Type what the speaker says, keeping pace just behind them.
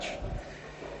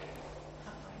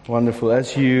Wonderful.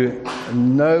 As you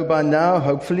know by now,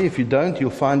 hopefully, if you don't, you'll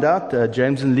find out.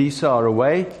 James and Lisa are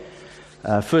away.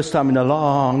 First time in a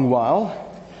long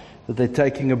while that they're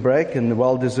taking a break, and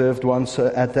well-deserved ones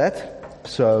at that.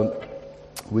 So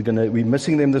we're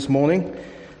missing them this morning,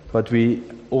 but we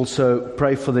also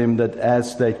pray for them that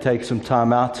as they take some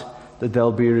time out, that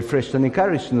they'll be refreshed and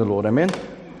encouraged in the Lord. Amen.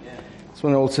 Just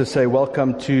want to also say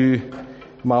welcome to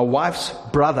my wife's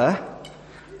brother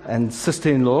and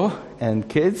sister-in-law and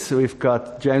kids. So we've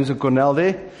got James and Cornell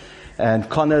there, and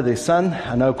Connor, their son.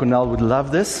 I know Cornell would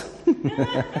love this.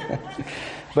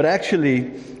 But actually,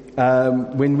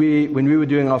 when we were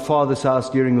doing our father's house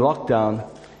during lockdown,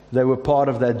 they were part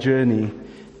of that journey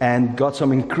and got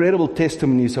some incredible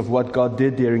testimonies of what God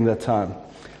did during that time.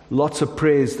 Lots of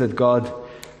prayers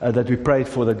that we prayed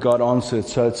for, that God answered.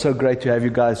 So it's so great to have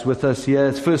you guys with us here.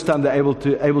 It's the first time they're able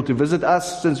to visit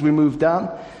us since we moved down.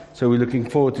 So we're looking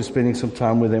forward to spending some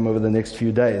time with them over the next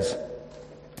few days.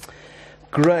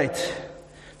 Great.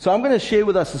 So I'm going to share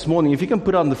with us this morning, if you can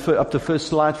put on up the first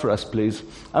slide for us, please.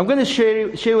 I'm going to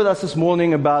share with us this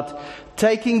morning about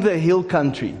taking the hill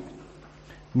country,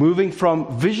 moving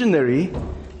from visionary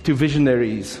to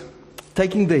visionaries,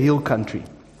 taking the hill country.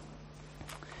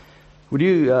 Would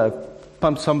you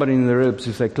pump somebody in the ribs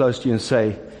if they're close to you and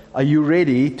say, are you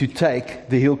ready to take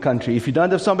the hill country? If you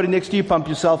don't have somebody next to you, pump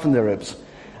yourself in the ribs.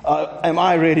 Am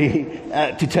I ready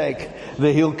to take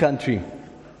the hill country?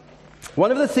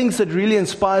 One of the things that really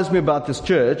inspires me about this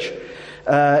church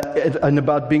and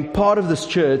about being part of this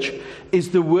church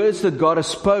is the words that God has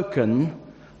spoken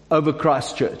over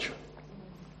Christ Church.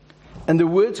 And the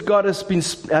words God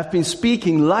have been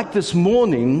speaking, like this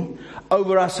morning,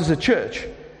 over us as a church.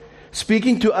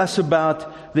 Speaking to us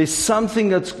about there's something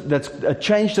that's a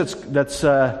change that's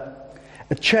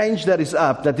a change that is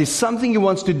up, that there's something He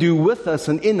wants to do with us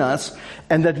and in us,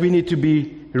 and that we need to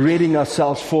be readying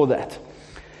ourselves for that.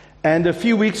 And a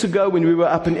few weeks ago when we were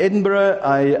up in Edinburgh,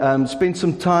 I spent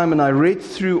some time and I read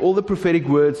through all the prophetic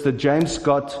words that James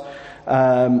got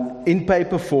in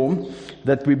paper form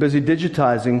that we're busy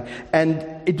digitizing. And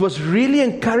it was really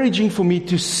encouraging for me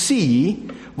to see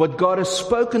what God has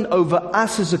spoken over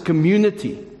us as a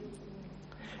community.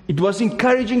 It was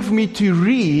encouraging for me to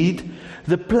read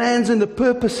the plans and the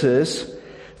purposes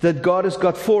that God has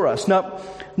got for us. Now,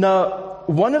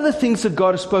 one of the things that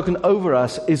God has spoken over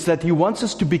us is that He wants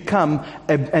us to become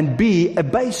and be a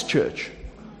base church.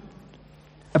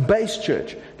 A base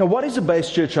church. Now, what is a base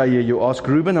church, I hear you ask?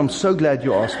 Ruben, I'm so glad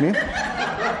you asked me.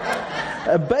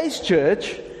 A base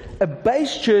church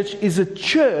is a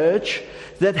church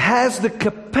that has the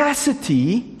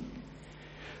capacity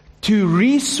to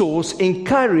resource,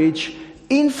 encourage,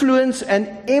 influence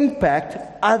and impact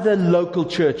other local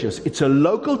churches. It's a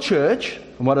local church.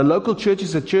 And what a local church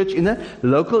is, a church in a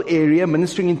local area,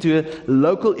 ministering into a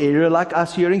local area like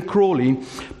us here in Crawley.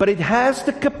 But it has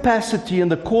the capacity and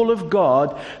the call of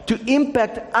God to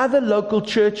impact other local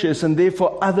churches and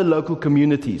therefore other local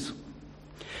communities.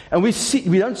 And we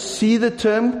don't see the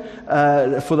term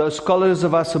for those scholars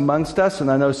of us amongst us, and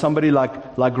I know somebody like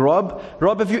Rob.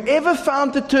 Rob, have you ever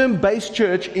found the term base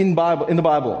church in the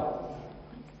Bible?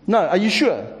 No, are you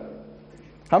sure?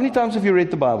 How many times have you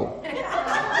read the Bible?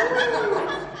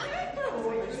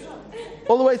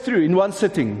 All the way through, in one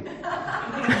sitting.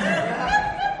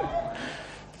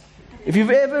 If you've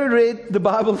ever read the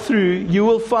Bible through, you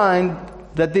will find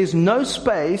that there's no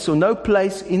space or no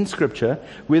place in Scripture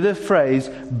where the phrase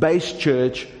base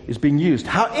church is being used.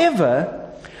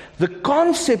 However, the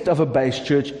concept of a base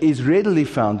church is readily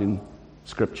found in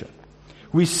Scripture.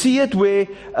 We see it where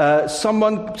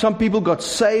some people got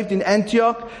saved in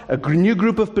Antioch, a new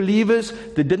group of believers.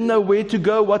 They didn't know where to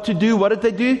go, what to do. What did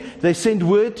they do? They sent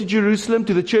word to Jerusalem,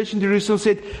 to the church in Jerusalem,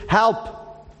 said, help.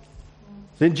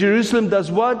 Then Jerusalem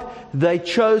does what? They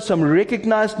chose some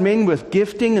recognized men with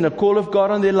gifting and a call of God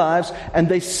on their lives, and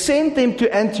they sent them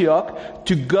to Antioch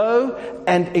to go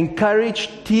and encourage,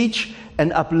 teach,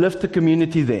 and uplift the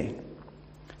community there.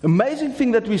 Amazing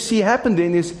thing that we see happen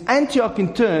then is Antioch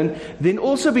in turn then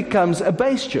also becomes a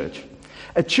base church.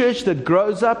 A church that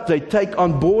grows up, they take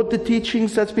on board the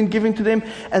teachings that's been given to them,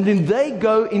 and then they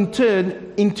go in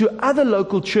turn into other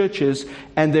local churches,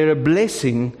 and they're a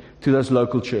blessing to those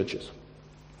local churches.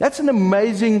 That's an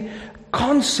amazing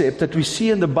concept that we see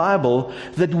in the Bible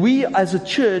that we as a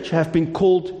church have been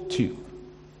called to.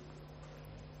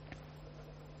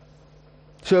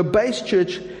 So a base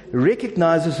church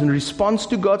recognizes and responds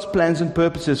to God's plans and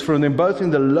purposes from them both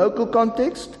in the local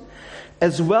context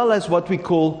as well as what we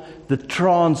call the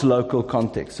translocal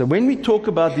context. So when we talk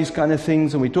about these kind of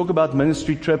things and we talk about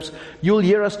ministry trips, you'll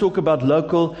hear us talk about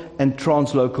local and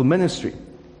translocal ministry.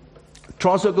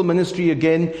 Translocal ministry,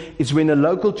 again, is when a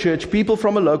local church, people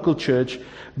from a local church,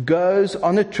 goes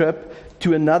on a trip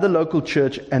to another local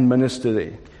church and minister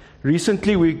there.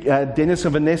 Recently, we had Dennis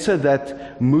and Vanessa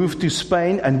that moved to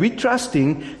Spain, and we're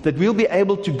trusting that we'll be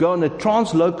able to go on a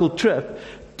translocal trip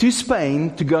to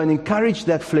Spain to go and encourage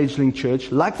that fledgling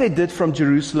church, like they did from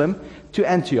Jerusalem to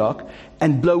Antioch,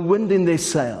 and blow wind in their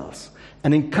sails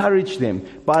and encourage them.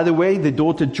 By the way, their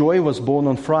daughter Joy was born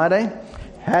on Friday,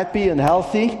 happy and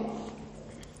healthy.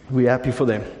 We're happy for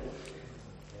them.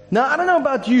 Now, I don't know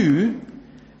about you,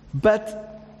 but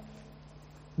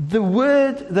the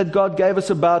word that God gave us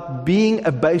about being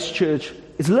a base church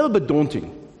is a little bit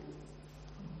daunting.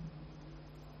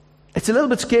 It's a little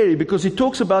bit scary because it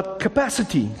talks about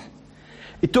capacity.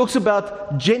 It talks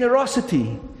about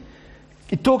generosity.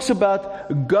 It talks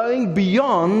about going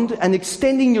beyond and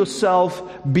extending yourself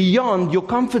beyond your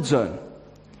comfort zone.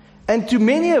 And to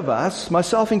many of us,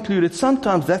 myself included,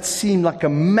 sometimes that seemed like a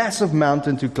massive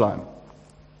mountain to climb.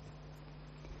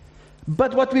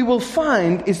 But what we will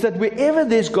find is that wherever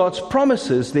there's God's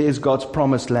promises, there is God's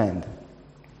promised land.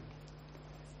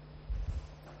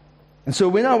 And so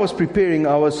when I was preparing,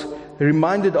 I was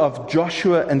reminded of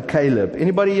Joshua and Caleb.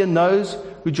 Anybody here knows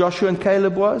who Joshua and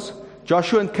Caleb was?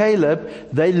 Joshua and Caleb,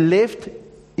 they left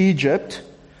Egypt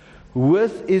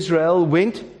with Israel,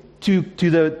 went to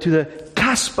the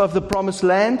cusp of the promised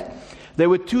land. They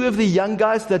were two of the young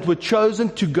guys that were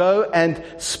chosen to go and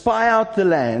spy out the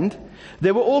land.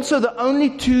 They were also the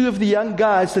only two of the young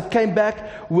guys that came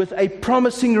back with a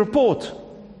promising report.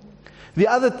 The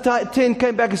other 10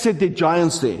 came back and said, there are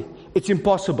giants there. It's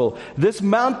impossible. This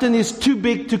mountain is too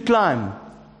big to climb.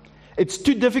 It's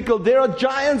too difficult. There are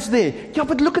giants there. Yeah,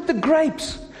 but look at the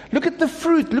grapes. Look at the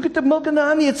fruit. Look at the milk and the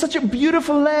honey. It's such a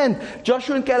beautiful land.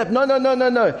 Joshua and Caleb,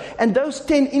 no. And those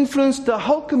 10 influenced the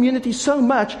whole community so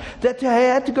much that they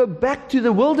had to go back to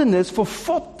the wilderness for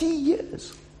 40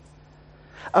 years.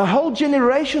 A whole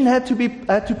generation had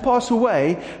to pass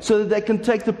away so that they can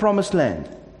take the promised land.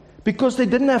 Because they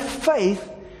didn't have faith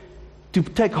to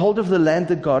take hold of the land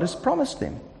that God has promised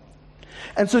them.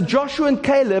 And so Joshua and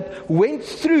Caleb went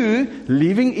through,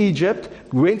 leaving Egypt,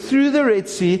 went through the Red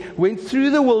Sea, went through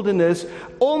the wilderness,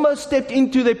 almost stepped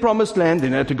into their promised land,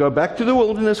 then had to go back to the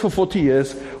wilderness for 40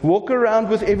 years, walk around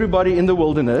with everybody in the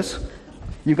wilderness.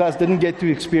 You guys didn't get to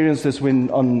experience this when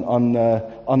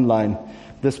online,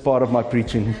 this part of my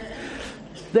preaching.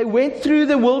 They went through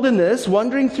the wilderness,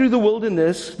 wandering through the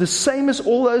wilderness, the same as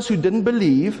all those who didn't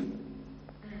believe.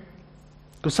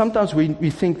 Because sometimes we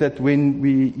think that when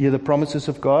we hear the promises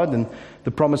of God and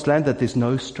the promised land, that there's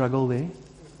no struggle there,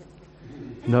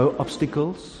 no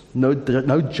obstacles, no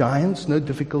giants, no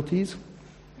difficulties.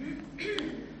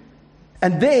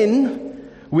 And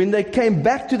then, when they came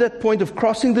back to that point of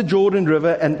crossing the Jordan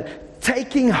River and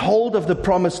taking hold of the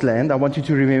promised land, I want you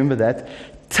to remember that,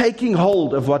 taking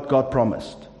hold of what God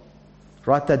promised.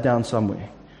 Write that down somewhere.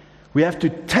 We have to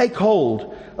take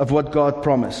hold of what God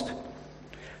promised.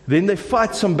 Then they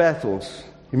fight some battles.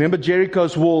 Remember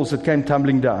Jericho's walls that came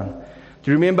tumbling down?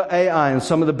 Do you remember Ai and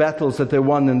some of the battles that they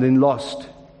won and then lost?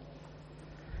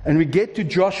 And we get to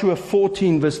Joshua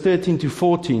 14, verse 13 to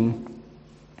 14,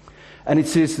 and it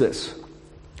says this.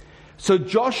 So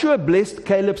Joshua blessed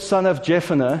Caleb, son of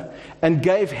Jephunneh, and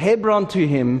gave Hebron to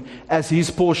him as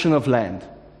his portion of land.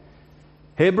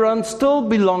 Hebron still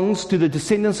belongs to the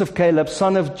descendants of Caleb,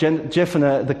 son of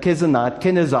Jephunneh, the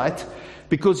Kenizzite,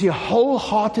 because he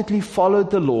wholeheartedly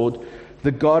followed the Lord,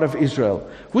 the God of Israel.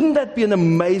 Wouldn't that be an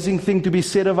amazing thing to be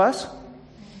said of us?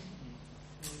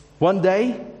 One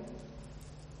day,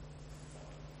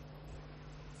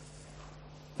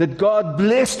 that God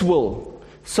blessed Will,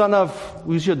 son of,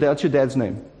 what's your dad's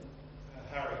name?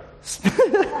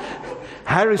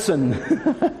 Harrison.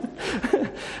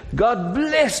 God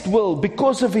blessed Will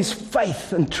because of his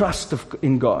faith and trust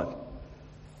in God.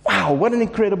 Wow, what an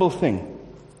incredible thing.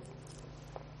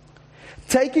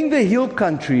 Taking the hill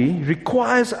country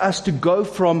requires us to go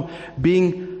from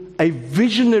being a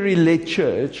visionary-led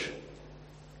church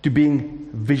to being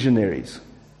visionaries.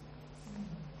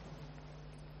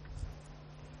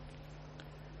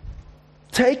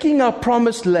 Taking our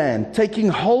promised land, taking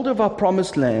hold of our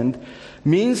promised land,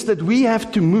 means that we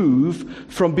have to move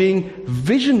from being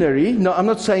visionary. Now, I'm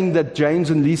not saying that James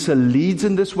and Lisa leads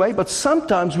in this way, but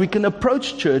sometimes we can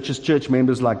approach church as church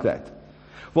members like that.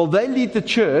 Well, they lead the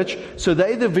church, so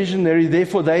they're the visionary,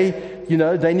 therefore they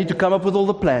need to come up with all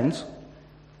the plans.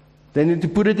 They need to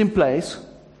put it in place.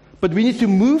 But we need to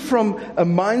move from a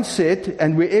mindset,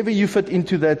 and wherever you fit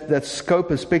into that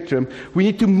scope or spectrum, we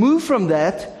need to move from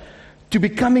that to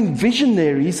becoming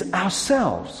visionaries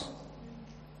ourselves.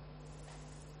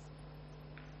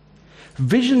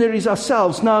 Visionaries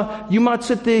ourselves. Now, you might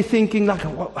sit there thinking, like,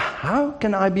 well, how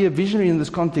can I be a visionary in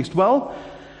this context? Well,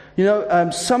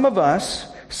 some of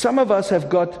us have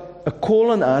got a call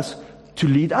on us to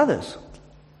lead others.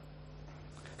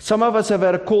 Some of us have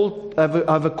had a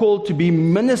call to be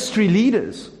ministry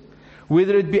leaders,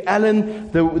 whether it be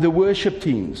Alan, the worship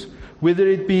teams, whether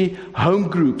it be home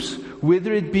groups,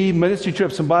 whether it be ministry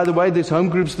trips. And by the way, there's home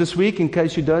groups this week, in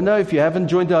case you don't know. If you haven't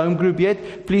joined a home group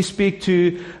yet, please speak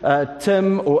to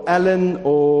Tim or Alan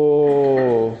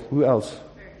or who else?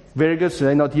 Very good. So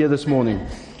they're not here this morning.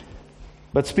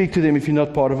 But speak to them if you're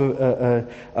not part of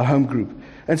a home group.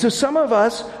 And so some of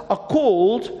us are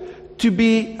called to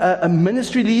be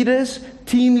ministry leaders,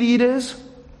 team leaders.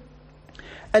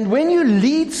 And when you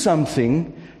lead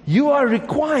something, you are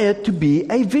required to be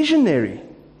a visionary.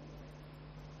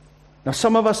 Now,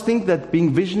 some of us think that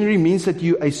being visionary means that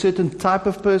you're a certain type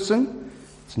of person.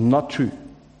 It's not true.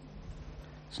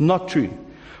 It's not true.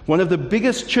 One of the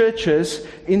biggest churches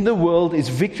in the world is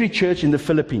Victory Church in the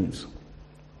Philippines.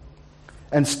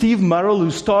 And Steve Murrell,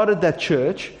 who started that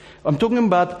church, I'm talking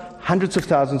about hundreds of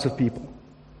thousands of people.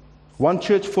 One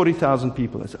church, 40,000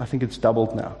 people. I think it's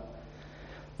doubled now.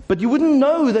 But you wouldn't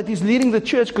know that he's leading the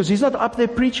church because he's not up there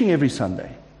preaching every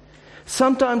Sunday.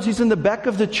 Sometimes he's in the back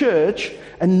of the church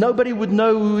and nobody would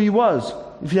know who he was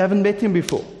if you haven't met him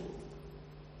before.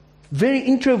 Very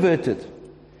introverted.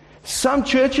 Some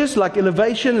churches, like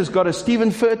Elevation, has got a Stephen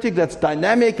Furtick that's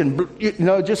dynamic and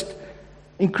just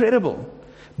incredible.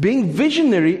 Being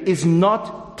visionary is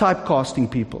not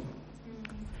typecasting people.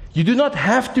 You do not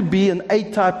have to be an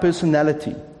A-type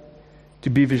personality to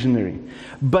be visionary.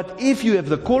 But if you have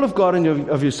the call of God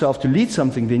of yourself to lead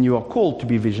something, then you are called to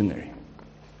be visionary.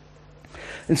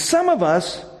 And some of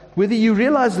us, whether you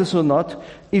realize this or not,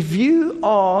 if you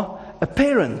are a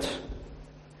parent,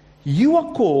 you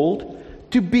are called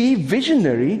to be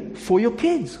visionary for your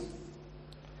kids.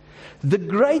 The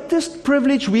greatest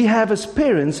privilege we have as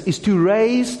parents is to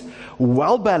raise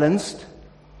well-balanced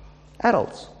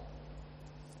adults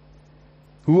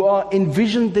who are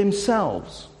envisioned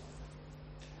themselves,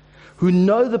 who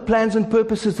know the plans and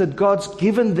purposes that God's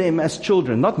given them as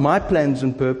children. Not my plans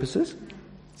and purposes.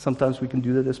 Sometimes we can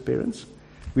do that as parents.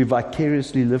 We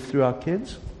vicariously live through our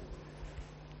kids.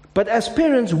 But as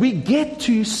parents, we get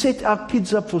to set our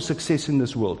kids up for success in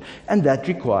this world. And that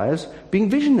requires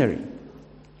being visionary.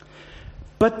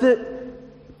 But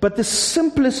the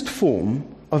simplest form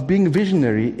of being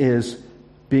visionary is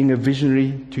being a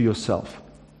visionary to yourself.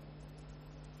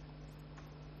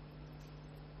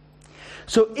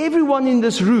 So everyone in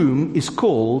this room is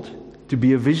called to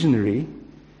be a visionary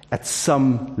at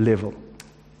some level.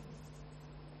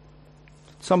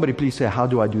 Somebody please say, how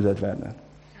do I do that, Werner?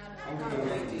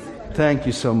 Thank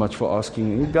you so much for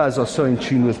asking. You guys are so in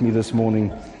tune with me this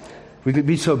morning. We could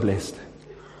be so blessed.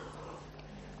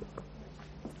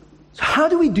 So how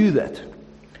do we do that?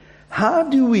 How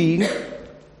do we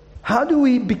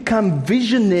become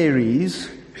visionaries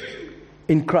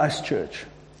in Christ Church?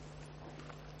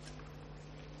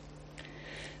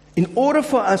 In order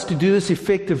for us to do this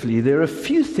effectively, there are a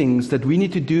few things that we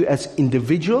need to do as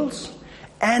individuals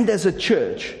and as a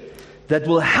church that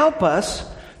will help us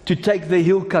to take the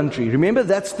hill country. Remember,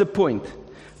 that's the point.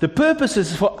 The purpose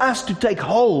is for us to take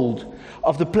hold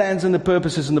of the plans and the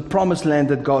purposes and the promised land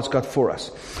that God's got for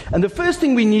us. And the first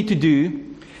thing we need to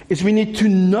do is we need to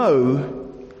know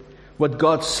what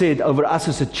God said over us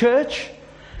as a church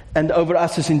and over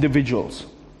us as individuals.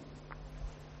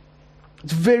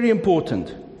 It's very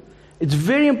important. It's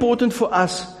very important for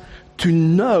us to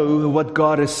know what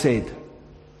God has said.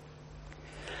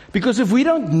 Because if we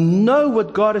don't know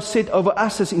what God has said over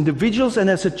us as individuals and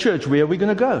as a church, where are we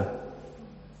going to go?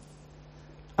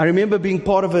 I remember being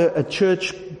part of a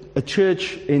church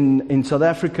in South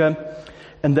Africa,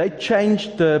 and they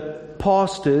changed the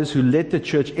pastors who led the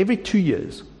church every 2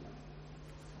 years.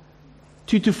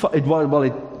 2 to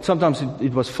 5. Sometimes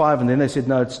it was 5, and then they said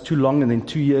no, it's too long, and then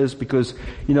 2 years because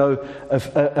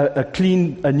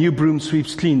a new broom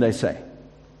sweeps clean, they say.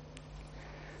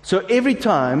 So every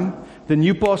time the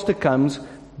new pastor comes,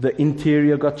 the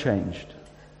interior got changed.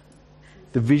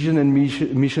 The vision and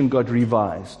mission got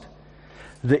revised.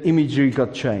 The imagery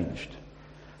got changed.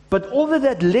 But all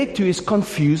that led to is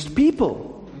confused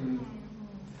people.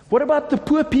 What about the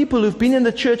poor people who've been in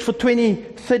the church for 20,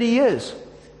 30 years?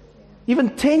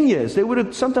 Even 10 years. They would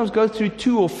have sometimes go through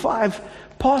 2 or 5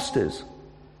 pastors.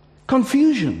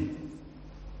 Confusion.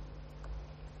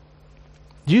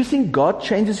 Do you think God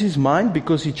changes his mind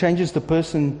because he changes the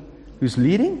person who's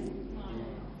leading?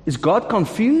 Is God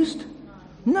confused?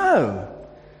 No.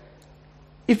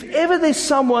 If ever there's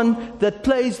someone that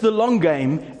plays the long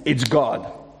game, it's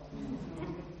God.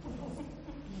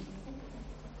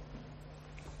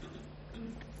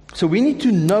 So we need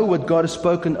to know what God has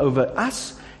spoken over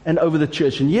us and over the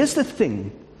church. And here's the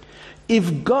thing.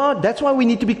 If God, that's why we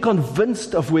need to be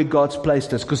convinced of where God's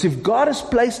placed us. Because if God has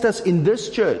placed us in this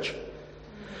church,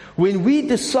 when we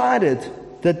decided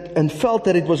that and felt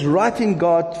that it was right in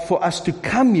God for us to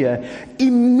come here,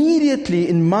 immediately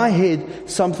in my head,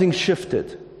 something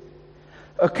shifted.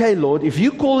 Okay, Lord, if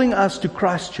you're calling us to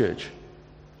Christchurch,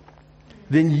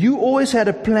 then you always had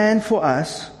a plan for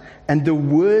us and the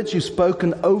words you've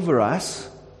spoken over us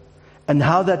and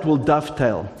how that will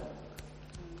dovetail.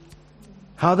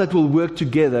 How that will work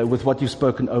together with what you've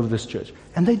spoken over this church.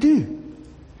 And they do.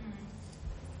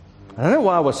 I don't know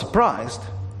why I was surprised.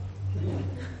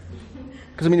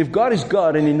 Because, if God is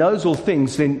God and He knows all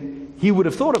things, then He would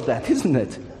have thought of that, isn't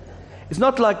it? It's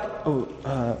not like,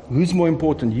 who's more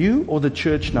important, you or the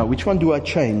church now? Which one do I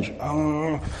change?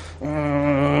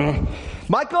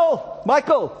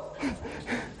 Michael!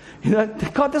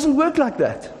 God doesn't work like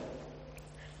that.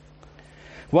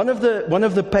 One of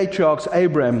the patriarchs,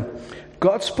 Abraham,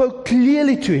 God spoke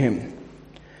clearly to him.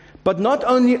 But not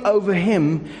only over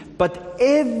him, but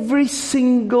every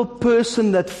single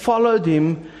person that followed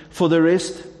him for the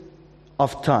rest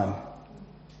of time.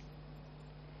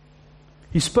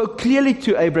 He spoke clearly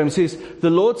to Abraham. He says,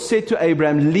 the Lord said to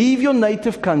Abraham, leave your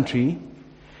native country,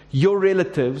 your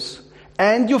relatives,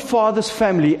 and your father's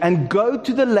family, and go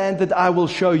to the land that I will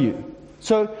show you.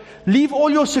 So, leave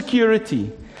all your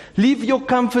security. Leave your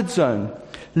comfort zone.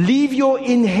 Leave your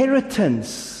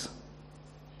inheritance.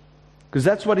 Because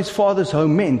that's what his father's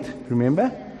home meant,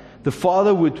 remember? The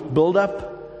father would build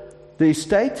up the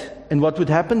estate, and what would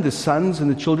happen? The sons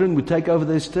and the children would take over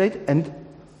the estate and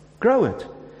grow it.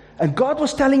 And God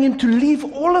was telling him to leave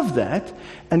all of that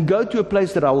and go to a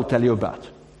place that I will tell you about.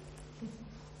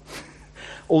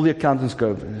 All the accountants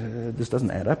go, this doesn't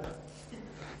add up.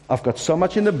 I've got so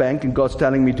much in the bank and God's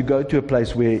telling me to go to a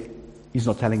place where He's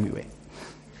not telling me where.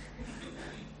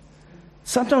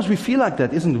 Sometimes we feel like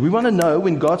that, isn't it? We want to know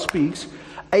when God speaks,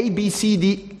 A, B, C,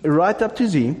 D, right up to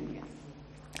Z,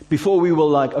 before we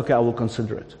will okay, I will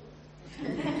consider it.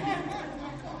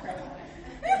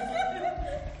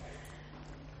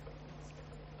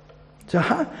 So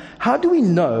how do we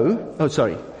know? Oh,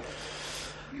 sorry.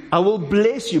 I will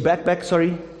bless you. Back,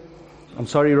 sorry. I'm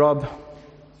sorry, Rob.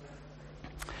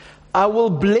 I will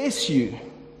bless you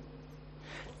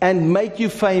and make you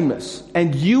famous,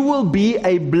 and you will be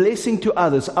a blessing to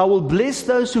others. I will bless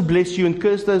those who bless you and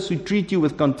curse those who treat you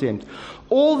with contempt.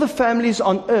 All the families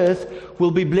on earth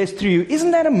will be blessed through you.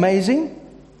 Isn't that amazing?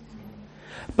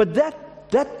 But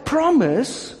that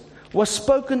promise was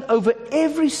spoken over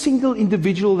every single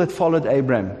individual that followed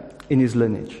Abraham in his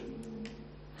lineage.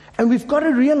 And we've got to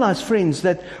realize, friends,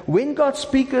 that when God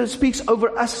speaks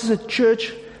over us as a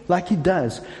church like He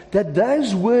does, that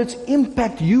those words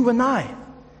impact you and I.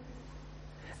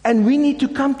 And we need to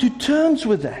come to terms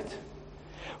with that.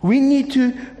 We need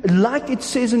to, like it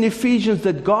says in Ephesians,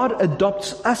 that God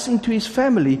adopts us into His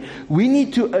family. We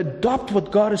need to adopt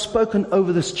what God has spoken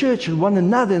over this church and one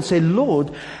another and say,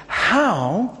 Lord,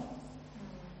 how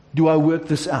do I work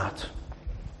this out?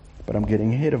 But I'm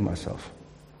getting ahead of myself.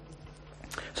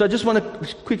 So I just want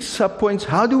to quick sub-points.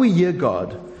 How do we hear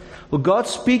God? Well, God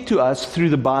speaks to us through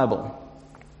the Bible.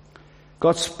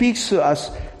 God speaks to us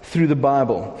through the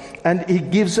Bible. And He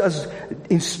gives us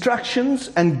instructions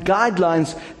and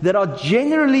guidelines that are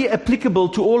generally applicable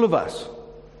to all of us.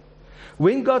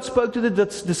 When God spoke to the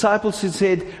disciples, He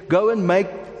said, go and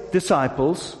make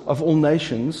disciples of all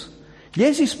nations.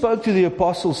 Yes, He spoke to the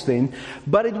apostles then,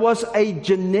 but it was a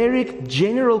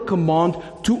general command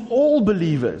to all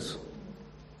believers.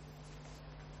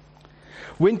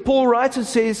 When Paul writes and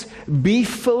says, be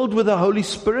filled with the Holy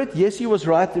Spirit, yes, he was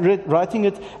writing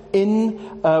it in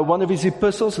one of his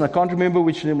epistles, and I can't remember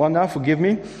which one now, forgive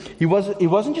me. He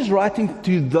wasn't just writing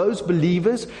to those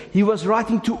believers, he was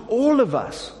writing to all of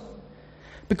us.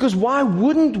 Because why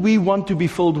wouldn't we want to be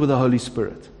filled with the Holy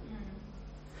Spirit?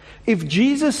 If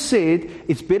Jesus said,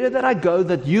 it's better that I go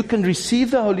that you can receive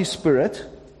the Holy Spirit,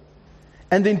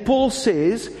 and then Paul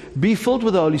says, be filled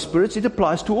with the Holy Spirit, it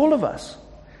applies to all of us.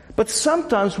 But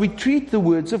sometimes we treat the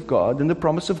words of God and the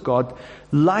promise of God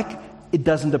like it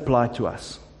doesn't apply to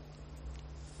us.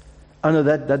 I know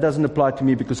that doesn't apply to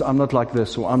me because I'm not like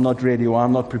this, or I'm not ready, or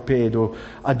I'm not prepared, or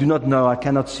I do not know, I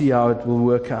cannot see how it will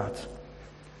work out.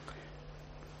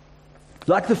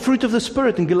 Like the fruit of the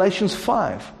Spirit in Galatians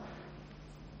 5.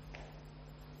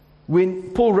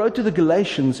 When Paul wrote to the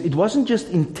Galatians, it wasn't just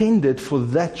intended for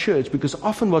that church, because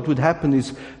often what would happen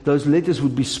is those letters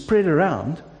would be spread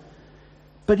around.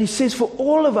 But he says for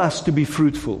all of us to be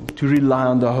fruitful, to rely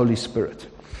on the Holy Spirit.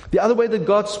 The other way that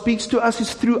God speaks to us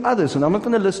is through others. And I'm not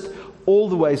going to list all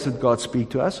the ways that God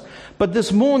speaks to us. But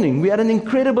this morning, we had an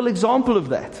incredible example of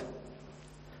that.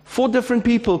 4 different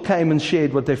people came and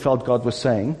shared what they felt God was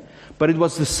saying, but it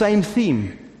was the same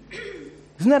theme.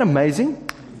 Isn't that amazing?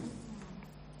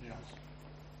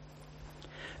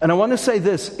 And I want to say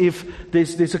this, if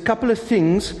there's a couple of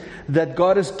things that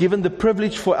God has given the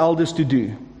privilege for elders to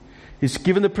do. He's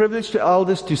given the privilege to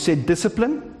elders to set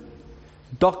discipline,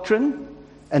 doctrine,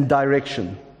 and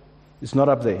direction. It's not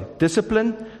up there.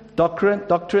 Discipline,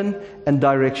 doctrine, and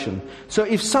direction. So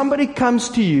if somebody comes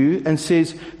to you and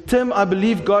says, Tim, I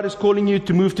believe God is calling you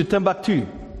to move to Timbuktu.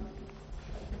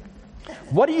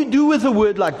 What do you do with a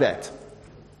word like that?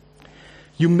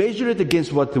 You measure it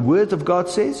against what the Word of God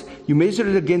says. You measure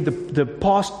it against the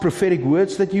past prophetic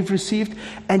words that you've received.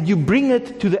 And you bring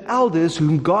it to the elders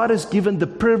whom God has given the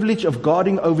privilege of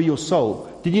guarding over your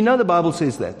soul. Did you know the Bible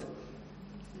says that?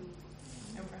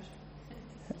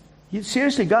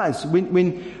 Seriously, guys,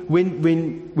 when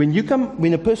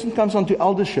a person comes onto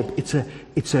eldership,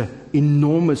 it's a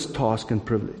enormous task and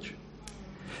privilege.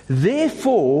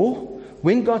 Therefore,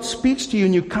 when God speaks to you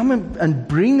and you come and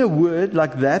bring a word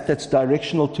like that that's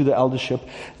directional to the eldership,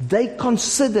 they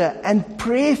consider and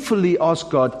prayerfully ask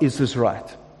God, is this right?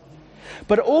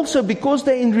 But also because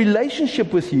they're in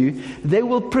relationship with you, they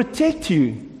will protect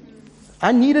you.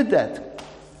 I needed that.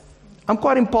 I'm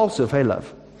quite impulsive, hey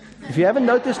love. If you haven't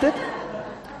noticed it,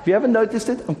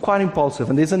 I'm quite impulsive.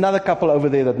 And there's another couple over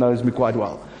there that knows me quite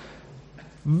well.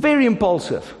 Very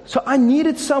impulsive. So I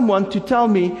needed someone to tell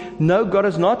me, no, God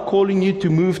is not calling you to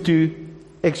move to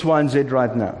X, Y, and Z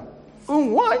right now. Oh,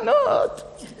 why not?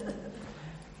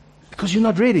 Because you're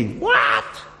not ready. What?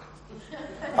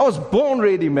 I was born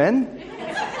ready, man.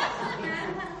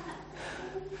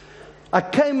 I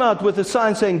came out with a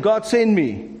sign saying, God send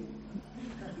me.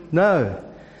 No.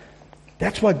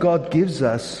 That's why God gives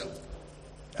us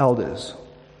elders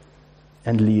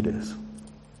and leaders.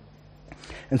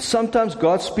 And sometimes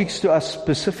God speaks to us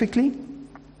specifically,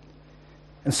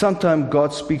 and sometimes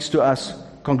God speaks to us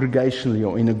congregationally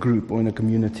or in a group or in a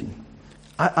community.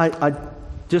 I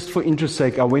just for interest's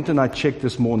sake, I went and I checked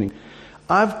this morning.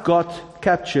 I've got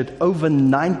captured over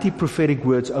 90 prophetic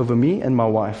words over me and my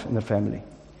wife and the family.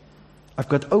 I've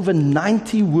got over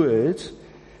 90 words.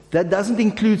 That doesn't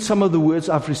include some of the words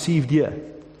I've received here.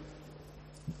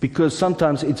 Because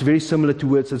sometimes it's very similar to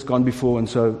words that's gone before, and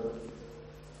so.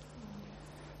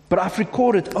 But I've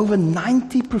recorded over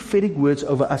 90 prophetic words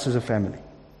over us as a family.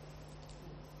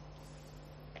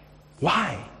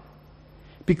 Why?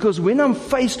 Because when I'm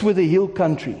faced with a hill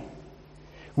country,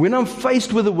 when I'm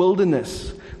faced with a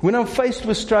wilderness, when I'm faced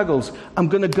with struggles, I'm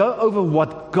going to go over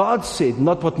what God said,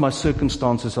 not what my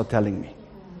circumstances are telling me.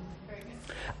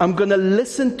 I'm going to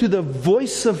listen to the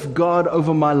voice of God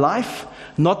over my life,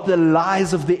 not the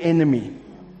lies of the enemy.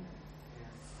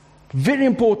 Very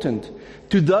important.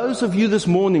 To those of you this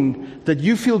morning that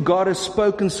you feel God has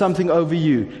spoken something over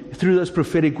you through those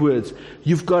prophetic words,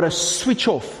 you've got to switch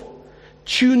off,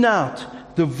 tune out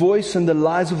the voice and the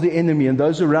lies of the enemy and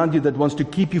those around you that wants to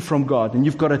keep you from God. And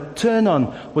you've got to turn on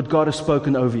what God has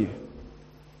spoken over you.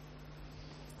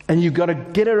 And you've got to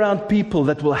get around people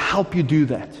that will help you do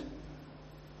that.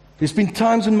 There's been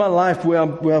times in my life where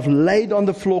I've laid on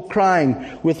the floor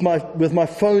crying with my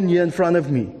phone here in front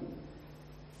of me,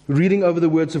 reading over the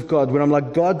words of God, where I'm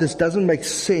like, God, this doesn't make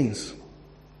sense.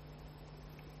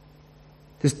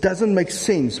 This doesn't make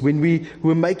sense. When we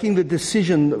were making the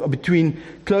decision between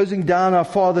closing down our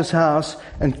father's house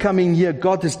and coming here,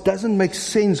 God, this doesn't make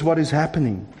sense what is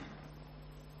happening.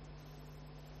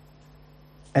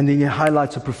 And then He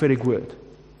highlights a prophetic word.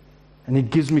 And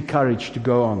it gives me courage to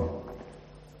go on.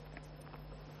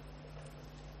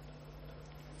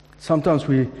 Sometimes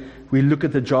we look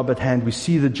at the job at hand, we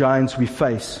see the giants we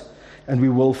face, and we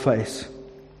will face.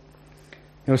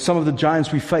 You know, some of the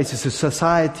giants we face is a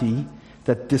society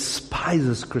that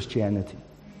despises Christianity.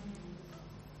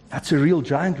 That's a real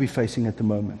giant we're facing at the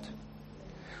moment.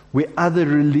 Where other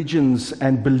religions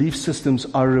and belief systems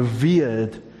are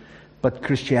revered, but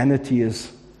Christianity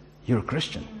is, you're a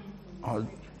Christian. Or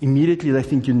immediately they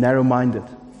think you're narrow-minded,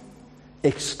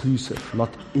 exclusive,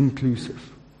 not inclusive.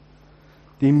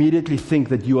 They immediately think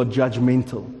that you are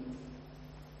judgmental.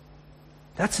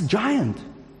 That's a giant.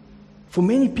 For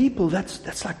many people,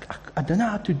 that's like, I don't know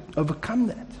how to overcome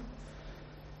that.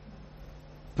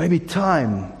 Maybe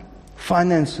time,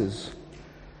 finances,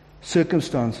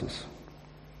 circumstances.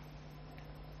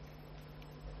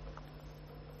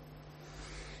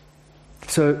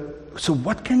 So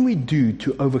what can we do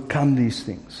to overcome these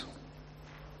things?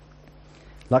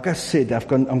 Like I said,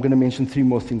 I'm going to mention 3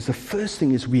 more things. The first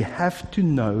thing is we have to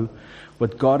know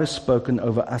what God has spoken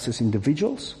over us as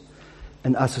individuals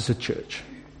and us as a church.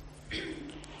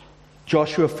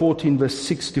 Joshua 14, verse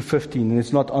 6 to 15, and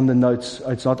it's not on the notes,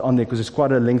 it's not on there because it's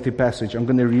quite a lengthy passage. I'm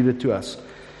going to read it to us.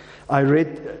 I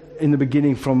read in the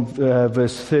beginning from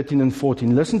verse 13 and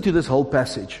 14. Listen to this whole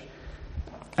passage,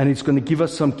 and it's going to give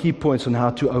us some key points on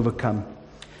how to overcome.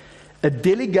 A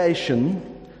delegation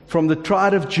from the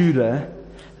tribe of Judah,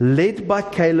 led by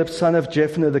Caleb, son of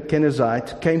Jephunneh the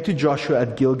Kenizzite, came to Joshua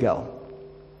at Gilgal.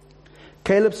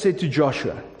 Caleb said to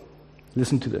Joshua,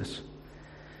 listen to this,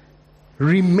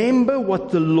 remember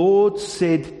what the Lord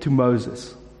said to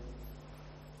Moses,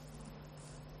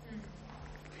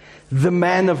 the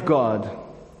man of God,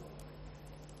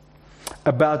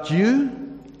 about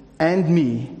you and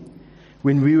me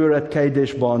when we were at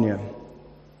Kadesh Barnea.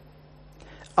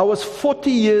 I was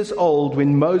 40 years old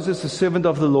when Moses, the servant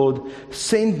of the Lord,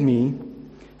 sent me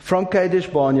from Kadesh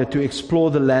Barnea to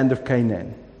explore the land of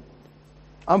Canaan.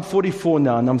 I'm 44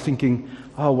 now, and I'm thinking,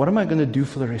 oh, what am I going to do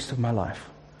for the rest of my life?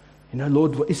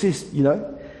 Lord, what is this,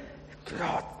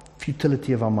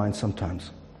 futility of our minds sometimes.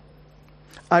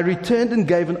 I returned and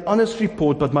gave an honest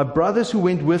report, but my brothers who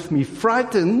went with me,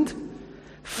 frightened.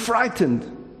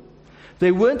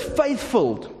 They weren't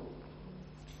faithful.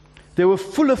 They were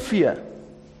full of fear.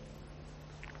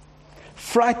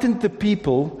 Frightened the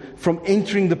people from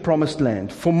entering the promised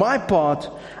land. For my part,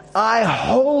 I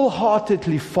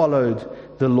wholeheartedly followed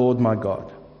the Lord my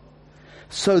God.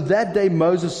 So that day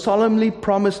Moses solemnly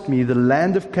promised me the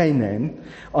land of Canaan,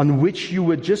 on which you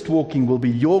were just walking, will be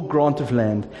your grant of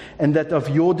land, and that of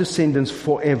your descendants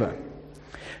forever,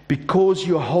 because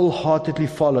you wholeheartedly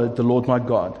followed the Lord my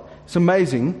God. It's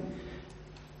amazing.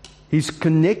 He's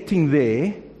connecting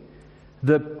there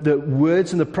the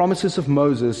words and the promises of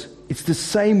Moses. It's the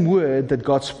same word that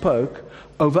God spoke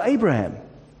over Abraham.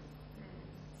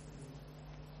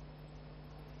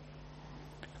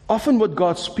 Often what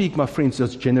God speaks, my friends,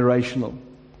 is generational.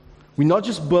 We're not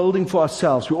just building for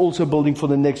ourselves, we're also building for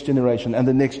the next generation and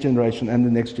the next generation and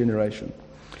the next generation.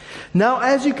 Now,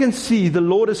 as you can see, the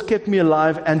Lord has kept me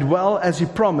alive and well as He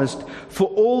promised for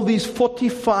all these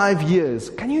 45 years.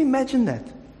 Can you imagine that?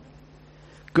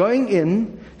 Going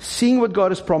in, seeing what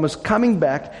God has promised, coming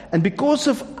back, and because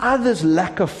of others'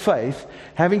 lack of faith,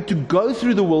 having to go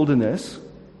through the wilderness,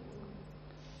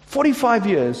 45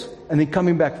 years, and then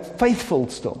coming back faithful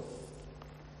still.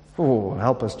 Oh,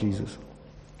 help us, Jesus.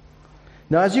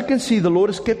 Now, as you can see, the Lord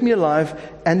has kept me alive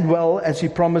and well as He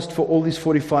promised for all these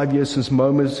 45 years since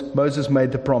Moses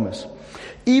made the promise,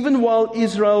 even while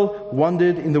Israel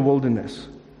wandered in the wilderness.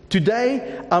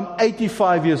 Today, I'm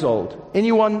 85 years old.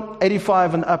 Anyone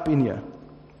 85 and up in here?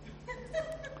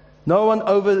 No one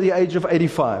over the age of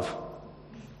 85.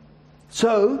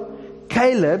 So,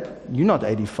 Caleb, you're not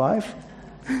 85.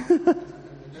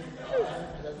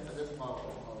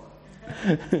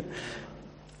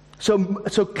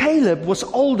 So Caleb was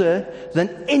older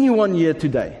than anyone here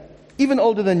today. Even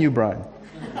older than you, Brian.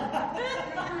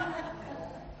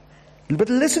 But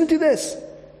listen to this.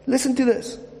 Listen to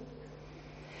this.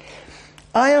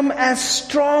 I am as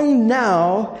strong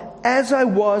now as I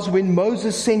was when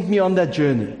Moses sent me on that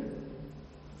journey.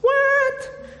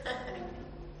 What?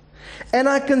 And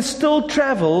I can still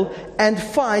travel and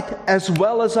fight as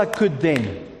well as I could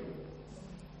then.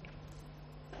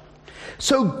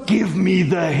 So give me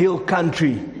the hill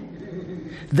country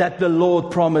that the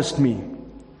Lord promised me.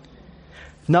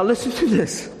 Now listen to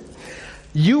this.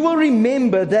 You will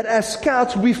remember that as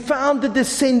scouts we found the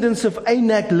descendants of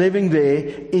Anak living there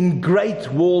in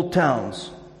great walled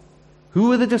towns. Who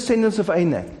were the descendants of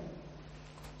Anak?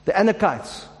 The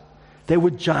Anakites. They were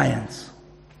giants.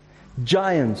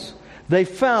 Giants. They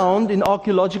found in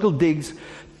archaeological digs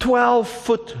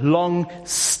 12-foot long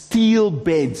steel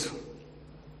beds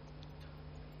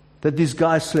that these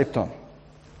guys slept on.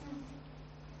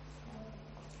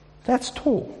 That's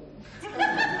tall.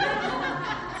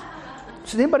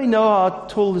 Does anybody know how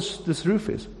tall this roof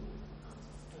is?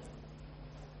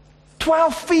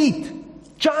 12 feet.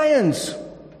 Giants.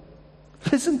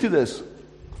 Listen to this.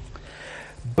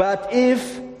 But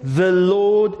if the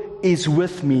Lord is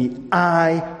with me,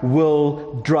 I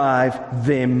will drive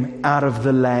them out of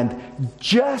the land,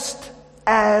 just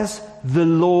as the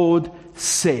Lord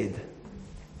said.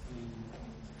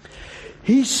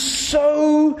 He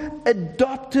so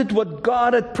adopted what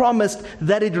God had promised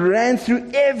that it ran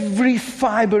through every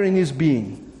fiber in his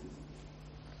being.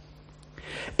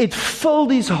 It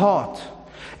filled his heart.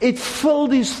 It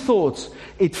filled his thoughts.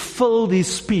 It filled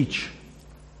his speech.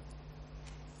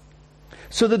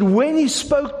 So that when he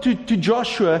spoke to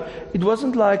Joshua, it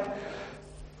wasn't like,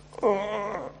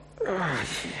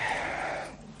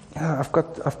 I've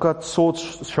got sore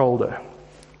shoulder.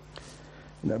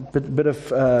 Bit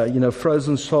of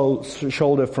frozen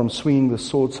shoulder from swinging the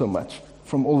sword so much,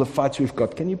 from all the fights we've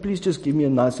got. Can you please just give me a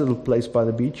nice little place by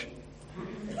the beach?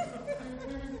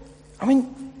 I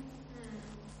mean,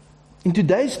 in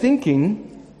today's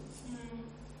thinking,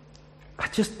 I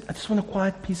just want a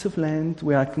quiet piece of land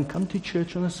where I can come to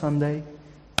church on a Sunday,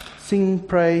 sing,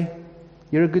 pray,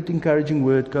 hear a good encouraging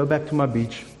word, go back to my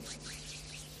beach.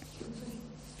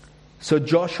 So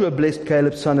Joshua blessed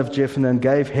Caleb, son of Jephunneh, and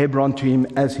gave Hebron to him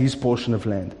as his portion of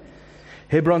land.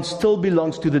 Hebron still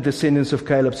belongs to the descendants of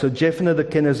Caleb. So Jephunneh the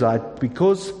Kenizzite,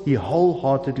 because he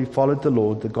wholeheartedly followed the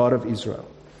Lord, the God of Israel.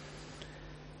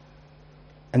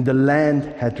 And the land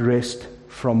had rest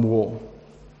from war.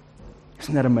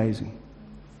 Isn't that amazing?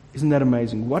 Isn't that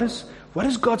amazing? What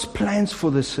is God's plans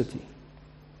for this city?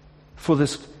 For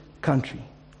this country?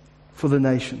 For the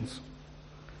nations?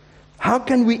 How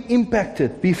can we impact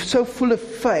it? Be so full of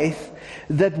faith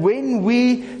that when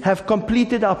we have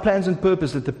completed our plans and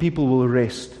purpose, that the people will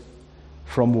rest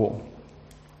from war.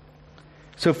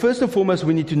 So first and foremost,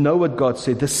 we need to know what God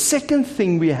said. The second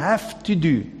thing we have to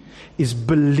do is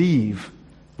believe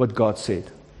what God said.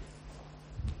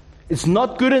 It's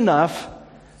not good enough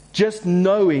just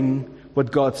knowing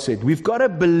what God said. We've got to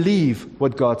believe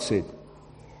what God said.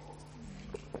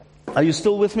 Are you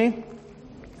still with me?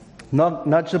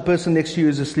 Nudge the person next to you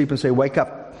who's asleep and say, wake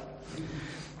up.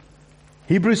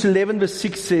 Hebrews 11 verse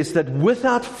 6 says that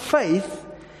without faith,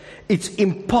 it's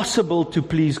impossible to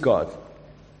please God.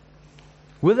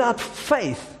 Without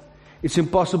faith, it's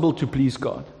impossible to please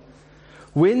God.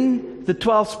 When the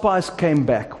 12 spies came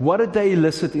back, what did they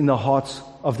elicit in the hearts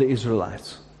of the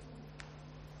Israelites?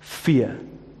 Fear.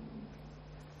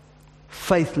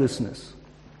 Faithlessness.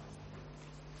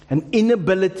 An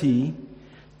inability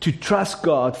to trust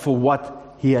God for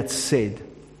what He had said.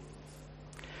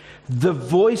 The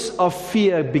voice of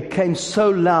fear became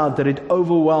so loud that it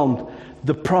overwhelmed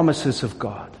the promises of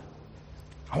God.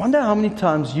 I wonder how many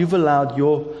times you've allowed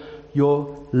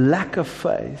your lack of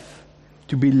faith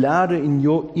to be louder in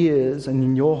your ears and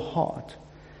in your heart,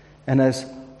 and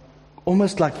has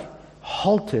almost like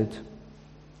halted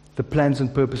the plans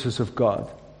and purposes of God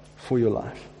for your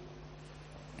life.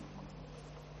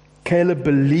 Caleb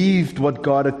believed what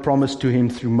God had promised to him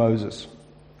through Moses.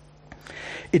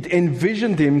 It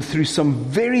envisioned him through some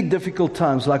very difficult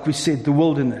times, like we said, the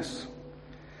wilderness,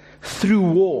 through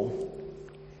war.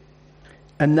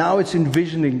 And now it's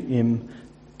envisioning him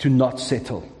to not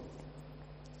settle,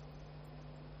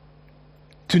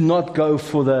 to not go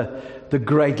for the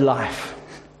great life.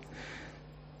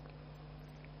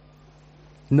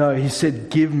 No, he said,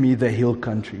 give me the hill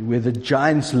country where the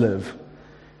giants live,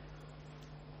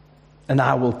 and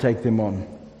I will take them on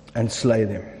and slay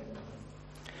them.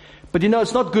 But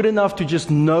it's not good enough to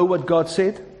just know what God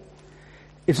said.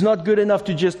 It's not good enough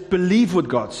to just believe what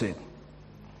God said.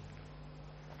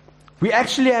 We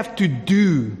actually have to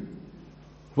do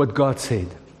what God said.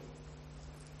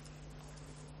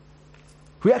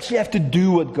 We actually have to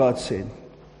do what God said.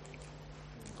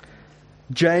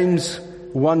 James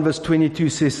 1 verse 22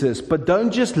 says this, but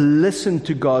don't just listen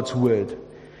to God's word.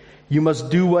 You must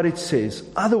do what it says.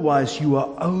 Otherwise, you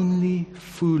are only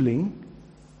fooling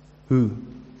who?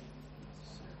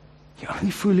 You're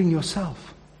only fooling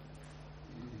yourself.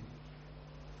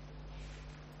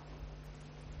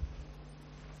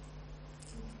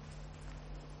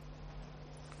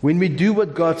 When we do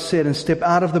what God said and step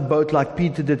out of the boat like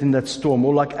Peter did in that storm,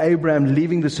 or like Abraham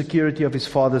leaving the security of his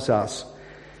father's house,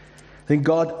 then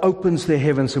God opens the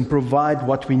heavens and provides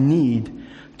what we need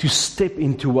to step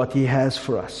into what He has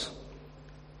for us.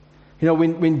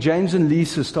 When James and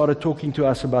Lisa started talking to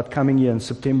us about coming here in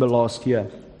September last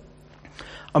year,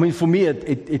 I mean, for me,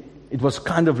 it was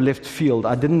kind of left field.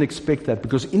 I didn't expect that,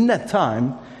 because in that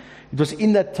time,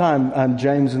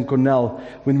 James and Cornell,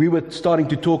 when we were starting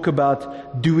to talk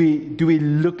about, do we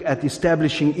look at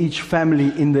establishing each family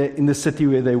in the city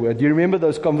where they were? Do you remember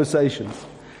those conversations?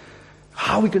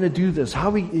 How are we going to do this? How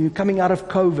are we coming out of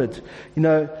COVID?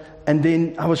 And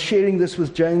then I was sharing this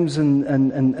with James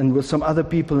and with some other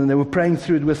people, and they were praying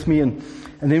through it with me. And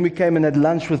then we came and had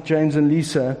lunch with James and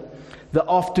Lisa. The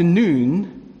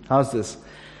afternoon, how's this?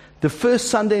 The first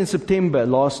Sunday in September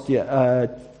last year.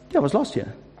 It was last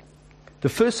year. The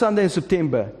first Sunday in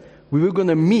September, we were going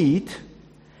to meet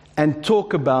and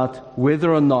talk about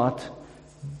whether or not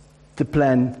the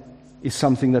plan is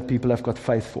something that people have got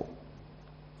faith for.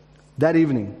 That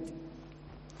evening.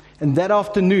 And that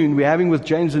afternoon, we're having with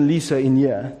James and Lisa in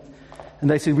here. And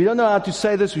they said, we don't know how to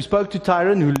say this. We spoke to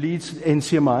Tyron, who leads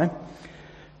NCMI.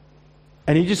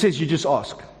 And he just says, you just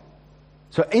ask.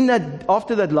 So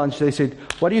after that lunch, they said,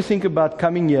 what do you think about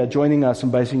coming here, joining us,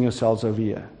 and basing yourselves over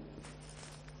here?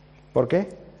 ¿Por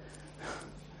qué?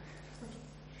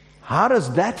 How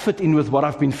does that fit in with what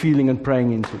I've been feeling and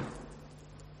praying into?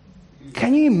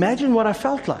 Can you imagine what I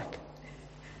felt like?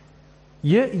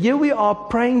 Here we are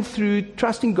praying through,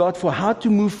 trusting God for how to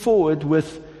move forward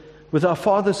with our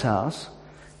Father's house,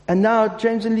 and now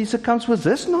James and Lisa comes with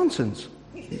this nonsense.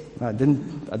 I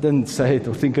didn't say it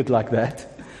or think it like that,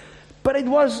 but it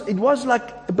was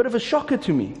like a bit of a shocker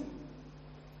to me.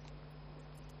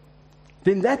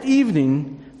 Then that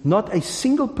evening, not a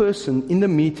single person in the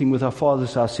meeting with our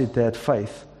Father's house said they had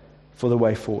faith for the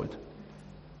way forward.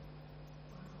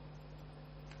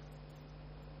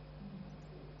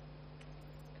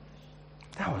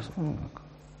 That was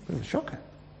a shocker.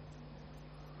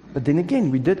 But then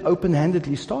again, we did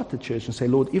open-handedly start the church and say,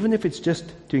 Lord, even if it's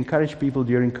just to encourage people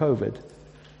during COVID,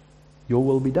 your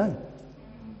will be done.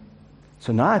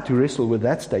 So now I had to wrestle with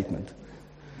that statement.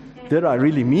 Did I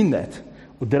really mean that?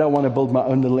 Or did I want to build my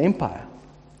own little empire?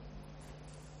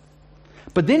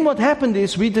 But then what happened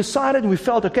is we decided, we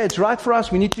felt, okay, it's right for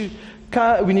us. We need to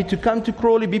come to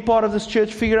Crawley, be part of this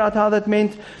church, figure out how that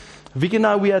meant. Vicky and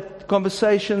I, we had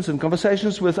conversations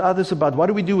with others about what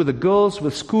do we do with the girls,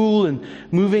 with school and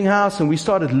moving house. And we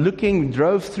started looking, we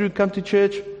drove through, come to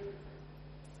church.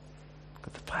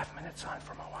 Got the 5-minute sign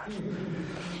from my wife.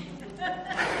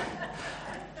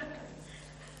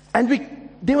 And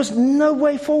there was no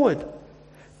way forward.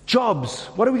 Jobs.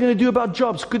 What are we going to do about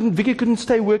jobs? Vicky couldn't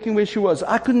stay working where she was.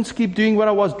 I couldn't keep doing what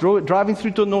I was, driving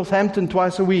through to Northampton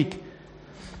twice a week.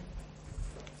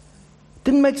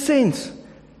 Didn't make sense.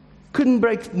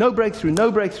 No breakthrough,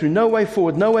 no way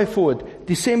forward.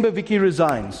 December, Vicky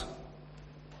resigns.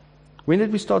 When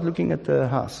did we start looking at the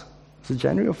house? Was it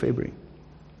January or February?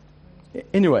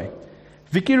 Anyway,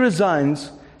 Vicky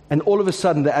resigns, and all of a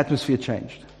sudden the atmosphere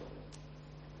changed.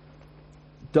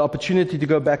 The opportunity to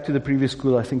go back to the previous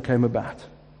school, I think, came about.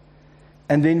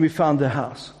 And then we found the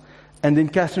house. And then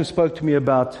Catherine spoke to me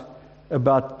about the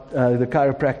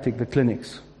chiropractic, the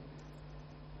clinics.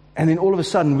 And then all of a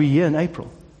sudden, we're here in April.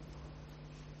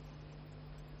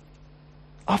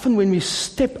 Often when we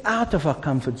step out of our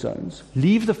comfort zones,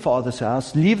 leave the Father's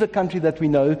house, leave the country that we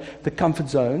know, the comfort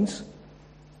zones,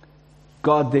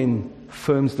 God then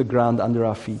firms the ground under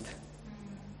our feet.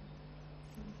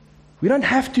 We don't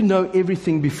have to know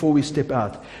everything before we step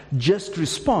out. Just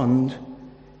respond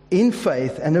in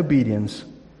faith and obedience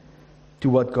to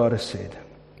what God has said.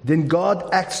 Then God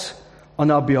acts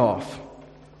on our behalf.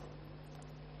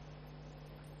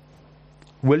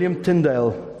 William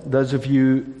Tyndale, those of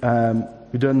you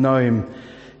who don't know him,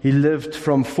 he lived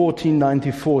from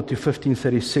 1494 to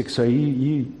 1536, so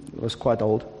he was quite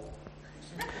old.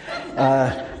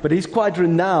 But he's quite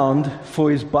renowned for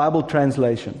his Bible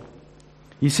translation.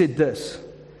 He said this: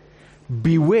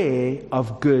 beware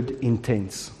of good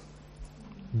intents.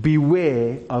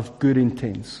 Beware of good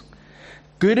intents.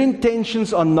 Good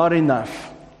intentions are not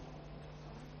enough.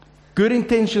 Good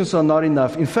intentions are not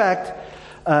enough. In fact,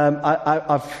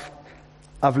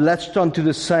 I've latched on to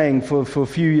this saying for a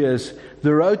few years: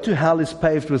 the road to hell is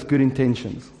paved with good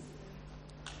intentions.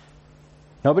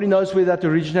 Nobody knows where that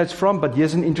originates from, but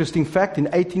here's an interesting fact. In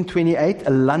 1828,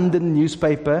 a London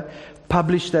newspaper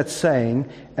published that saying,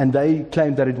 and they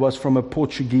claimed that it was from a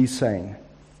Portuguese saying.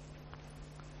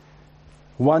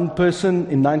 One person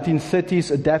in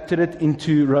 1930s adapted it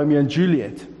into Romeo and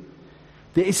Juliet.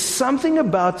 There is something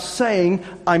about saying,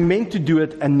 I meant to do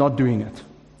it and not doing it.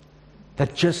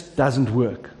 That just doesn't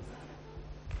work.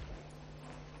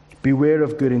 Beware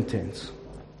of good intents.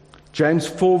 James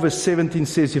 4 verse 17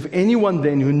 says, if anyone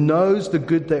then who knows the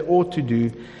good they ought to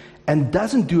do and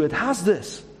doesn't do it, how's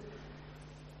this?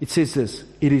 It says this: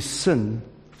 it is sin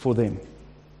for them.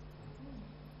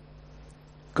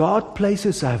 God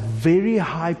places a very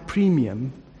high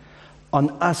premium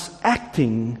on us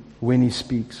acting when He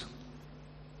speaks.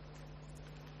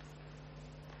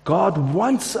 God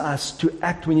wants us to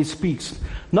act when He speaks.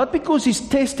 Not because He's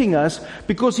testing us,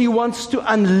 because He wants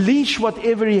to unleash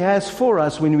whatever He has for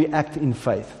us when we act in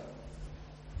faith.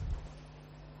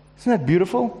 Isn't that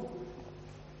beautiful?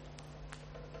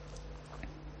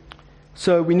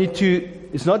 So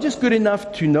it's not just good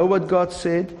enough to know what God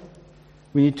said.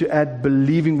 We need to add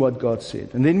believing what God said.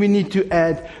 And then we need to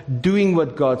add doing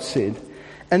what God said.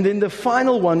 And then the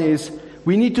final one is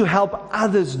we need to help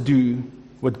others do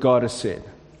what God has said.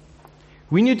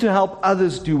 We need to help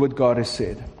others do what God has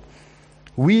said.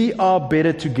 We are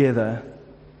better together,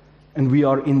 and we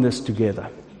are in this together.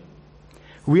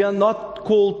 We are not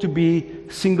called to be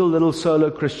single little solo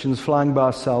Christians flying by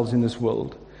ourselves in this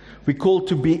world. We're called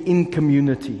to be in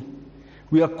community.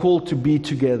 We are called to be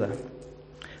together.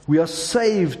 We are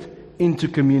saved into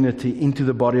community, into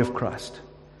the body of Christ.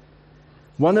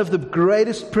 one of the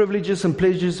greatest privileges and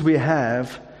pleasures we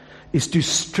have is to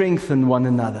strengthen one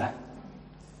another,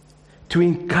 to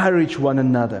encourage one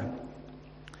another,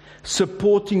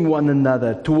 supporting one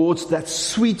another towards that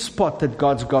sweet spot that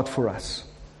God's got for us.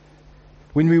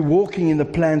 When we're walking in the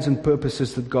plans and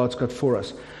purposes that God's got for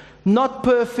us. Not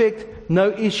perfect,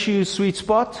 no issues, sweet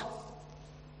spot.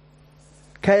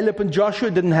 Caleb and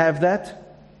Joshua didn't have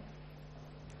that.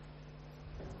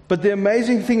 But the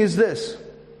amazing thing is this.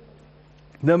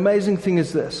 The amazing thing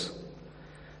is this.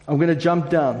 I'm going to jump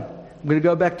down. I'm going to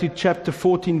go back to chapter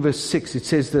 14, verse 6. It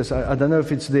says this. I don't know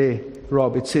if it's there,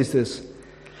 Rob. It says this.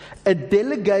 A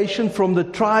delegation from the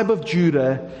tribe of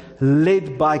Judah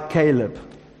led by Caleb.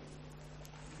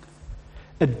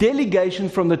 A delegation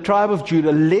from the tribe of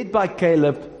Judah led by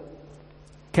Caleb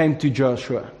came to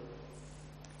Joshua.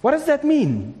 What does that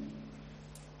mean?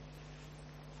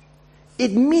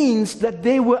 It means that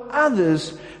there were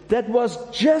others that was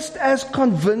just as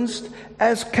convinced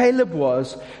as Caleb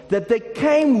was, that they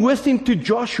came with him to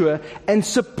Joshua and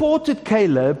supported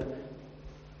Caleb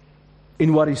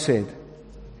in what he said.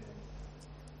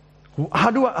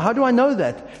 How do I know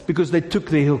that? Because they took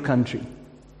the hill country.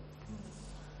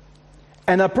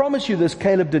 And I promise you this,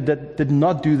 Caleb did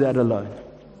not do that alone.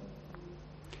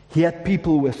 He had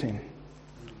people with him.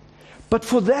 But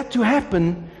for that to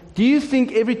happen, do you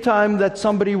think every time that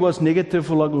somebody was negative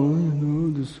or like, oh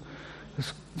no, this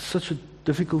is such a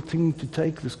difficult thing to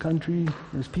take, this country,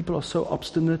 these people are so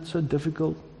obstinate, so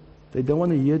difficult, they don't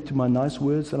want to hear to my nice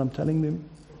words that I'm telling them?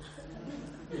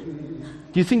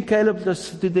 Do you think Caleb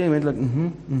just stood there and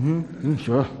went like,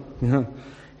 sure, you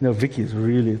know, Vicky is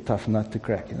really a tough nut to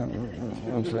crack, you know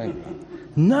what I'm saying?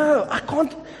 No, I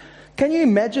can't. Can you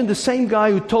imagine the same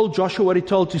guy who told Joshua what he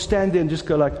told to stand there and just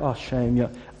go like, oh, shame, yeah.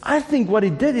 I think what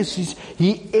he did is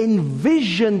he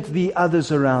envisioned the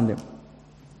others around him.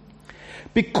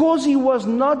 Because he was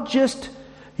not just,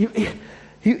 he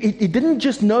didn't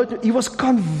just know it, he was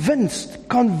convinced.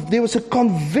 There was a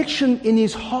conviction in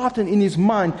his heart and in his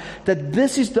mind that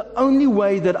this is the only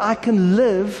way that I can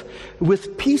live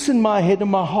with peace in my head and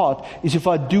my heart is if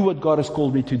I do what God has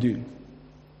called me to do.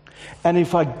 And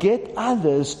if I get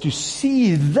others to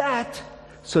see that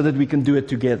so that we can do it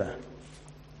together.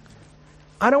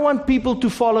 I don't want people to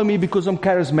follow me because I'm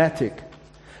charismatic.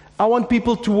 I want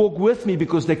people to walk with me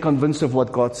because they're convinced of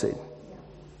what God said.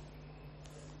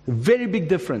 A very big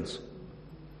difference.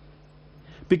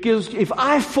 Because if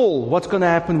I fall, what's going to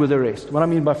happen with the rest? What I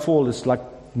mean by fall is like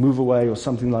move away or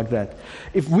something like that.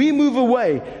 If we move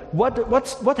away,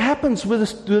 what happens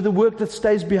with the work that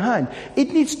stays behind?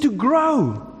 It needs to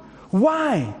grow.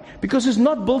 Why? Because it's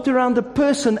not built around a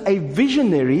person, a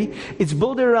visionary. It's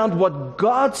built around what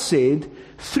God said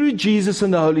through Jesus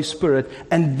and the Holy Spirit,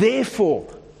 and therefore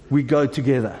we go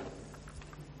together.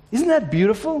 Isn't that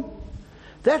beautiful?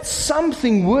 That's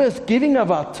something worth giving of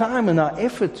our time and our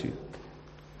effort to.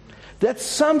 That's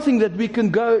something that we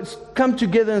can come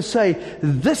together and say,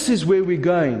 this is where we're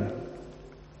going.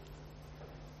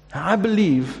 I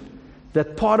believe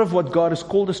that part of what God has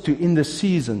called us to in this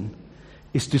season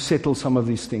is to settle some of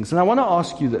these things. And I want to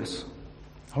ask you this.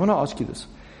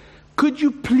 Could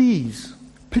you please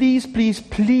pay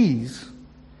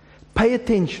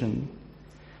attention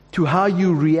to how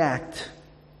you react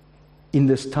in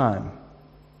this time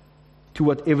to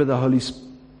whatever the Holy Spirit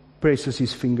presses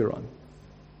His finger on?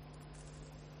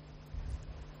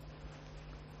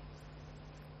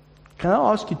 Can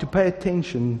I ask you to pay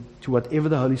attention to whatever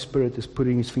the Holy Spirit is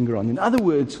putting His finger on? In other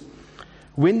words,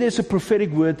 when there's a prophetic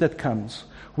word that comes,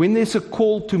 when there's a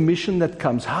call to mission that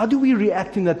comes, how do we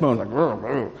react in that moment?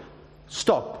 Like,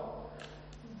 stop.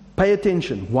 Pay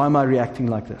attention. Why am I reacting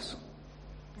like this?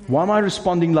 Why am I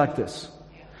responding like this?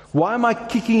 Why am I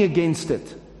kicking against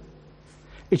it?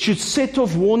 It should set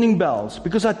off warning bells,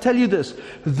 because I tell you this,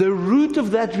 the root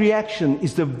of that reaction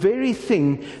is the very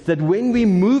thing that when we're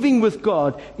moving with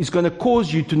God is going to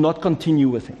cause you to not continue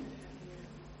with Him.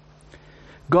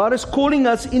 God is calling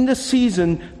us in this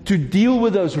season to deal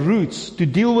with those roots, to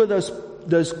deal with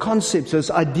those concepts, those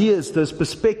ideas, those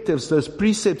perspectives, those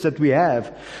precepts that we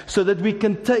have, so that we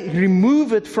can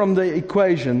remove it from the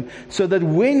equation, so that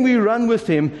when we run with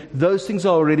Him, those things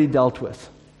are already dealt with.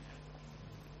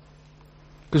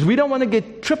 Because we don't want to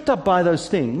get tripped up by those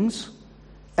things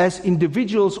as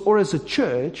individuals or as a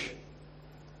church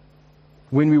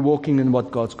when we're walking in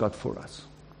what God's got for us.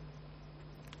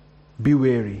 Be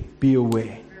wary, be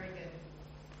aware.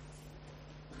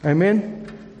 Amen?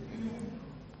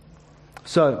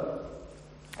 So,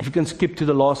 if you can skip to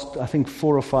the last, I think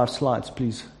 4 or 5 slides,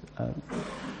 please.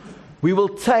 We will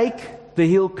take the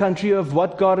hill country of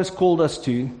what God has called us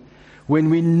to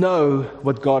when we know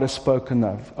what God has spoken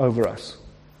of over us.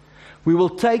 We will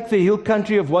take the hill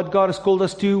country of what God has called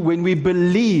us to when we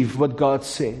believe what God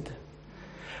said.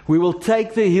 We will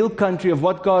take the hill country of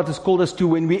what God has called us to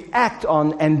when we act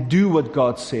on and do what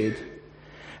God said.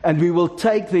 And we will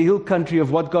take the hill country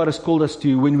of what God has called us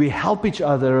to when we help each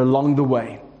other along the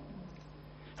way.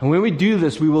 And when we do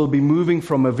this, we will be moving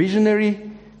from a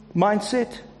visionary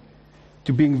mindset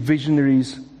to being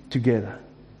visionaries together.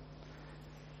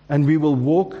 And we will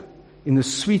walk in the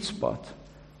sweet spot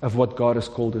of what God has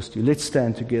called us to. Let's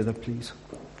stand together, please.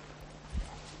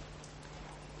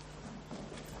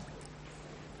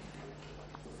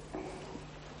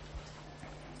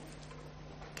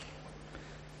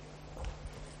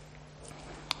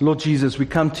 Lord Jesus, we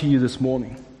come to you this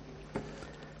morning.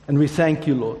 And we thank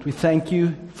you, Lord. We thank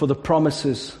you for the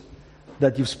promises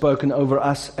that you've spoken over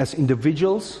us as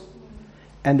individuals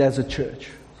and as a church.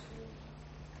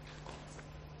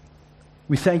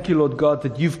 We thank you, Lord God,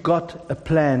 that you've got a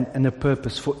plan and a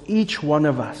purpose for each one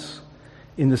of us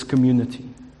in this community.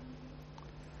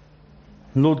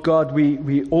 Lord God,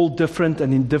 we're all different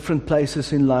and in different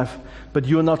places in life, but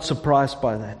you're not surprised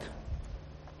by that.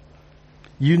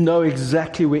 You know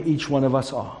exactly where each one of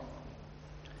us are.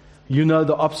 You know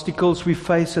the obstacles we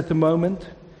face at the moment,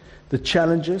 the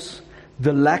challenges,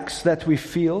 the lacks that we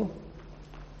feel,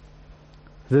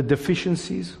 the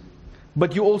deficiencies.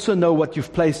 But you also know what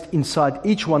you've placed inside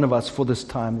each one of us for this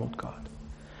time, Lord God.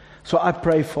 So I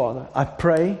pray, Father, I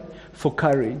pray for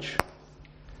courage.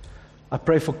 I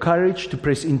pray for courage to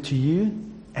press into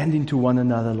you and into one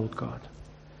another, Lord God.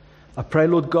 I pray,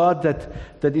 Lord God,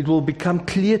 that it will become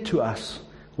clear to us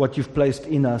what you've placed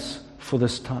in us for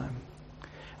this time.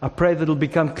 I pray that it will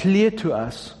become clear to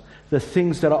us the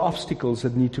things that are obstacles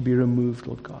that need to be removed,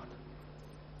 Lord God.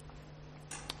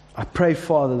 I pray,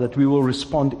 Father, that we will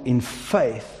respond in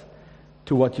faith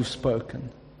to what you've spoken,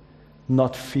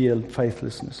 not fear and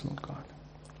faithlessness, Lord God.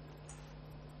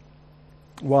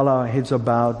 While our heads are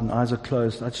bowed and eyes are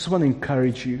closed, I just want to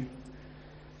encourage you.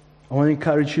 I want to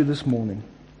encourage you this morning.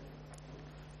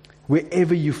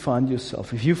 Wherever you find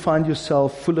yourself, if you find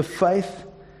yourself full of faith,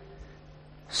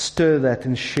 stir that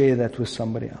and share that with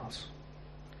somebody else.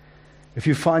 If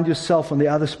you find yourself on the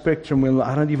other spectrum, well,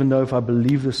 I don't even know if I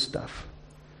believe this stuff.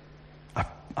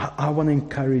 I want to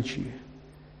encourage you.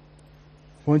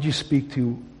 Won't you speak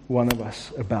to one of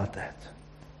us about that?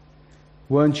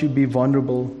 Won't you be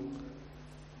vulnerable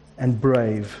and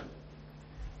brave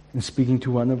in speaking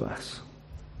to one of us?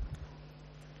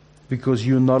 Because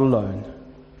you're not alone.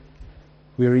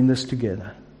 We're in this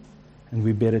together, and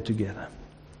we're better together.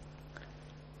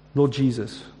 Lord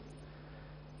Jesus,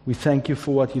 we thank you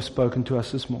for what you've spoken to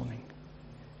us this morning.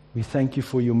 We thank you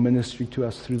for your ministry to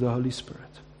us through the Holy Spirit.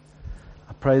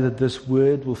 I pray that this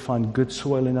word will find good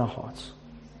soil in our hearts.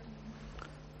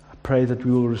 I pray that we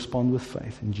will respond with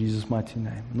faith in Jesus' mighty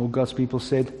name. And all God's people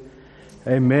said,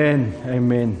 Amen,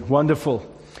 amen. Wonderful.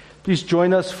 Please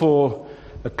join us for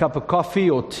a cup of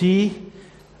coffee or tea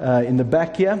in the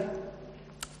back here.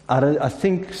 I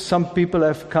think some people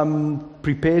have come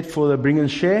prepared for the bring and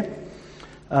share,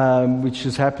 which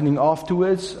is happening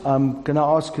afterwards. Can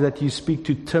I ask that you speak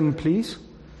to Tim, please?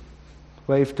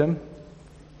 Wave, Tim.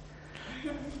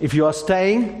 If you are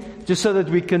staying, just so that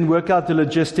we can work out the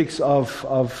logistics of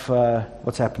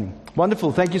what's happening.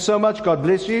 Wonderful. Thank you so much. God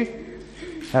bless you.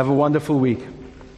 Have a wonderful week.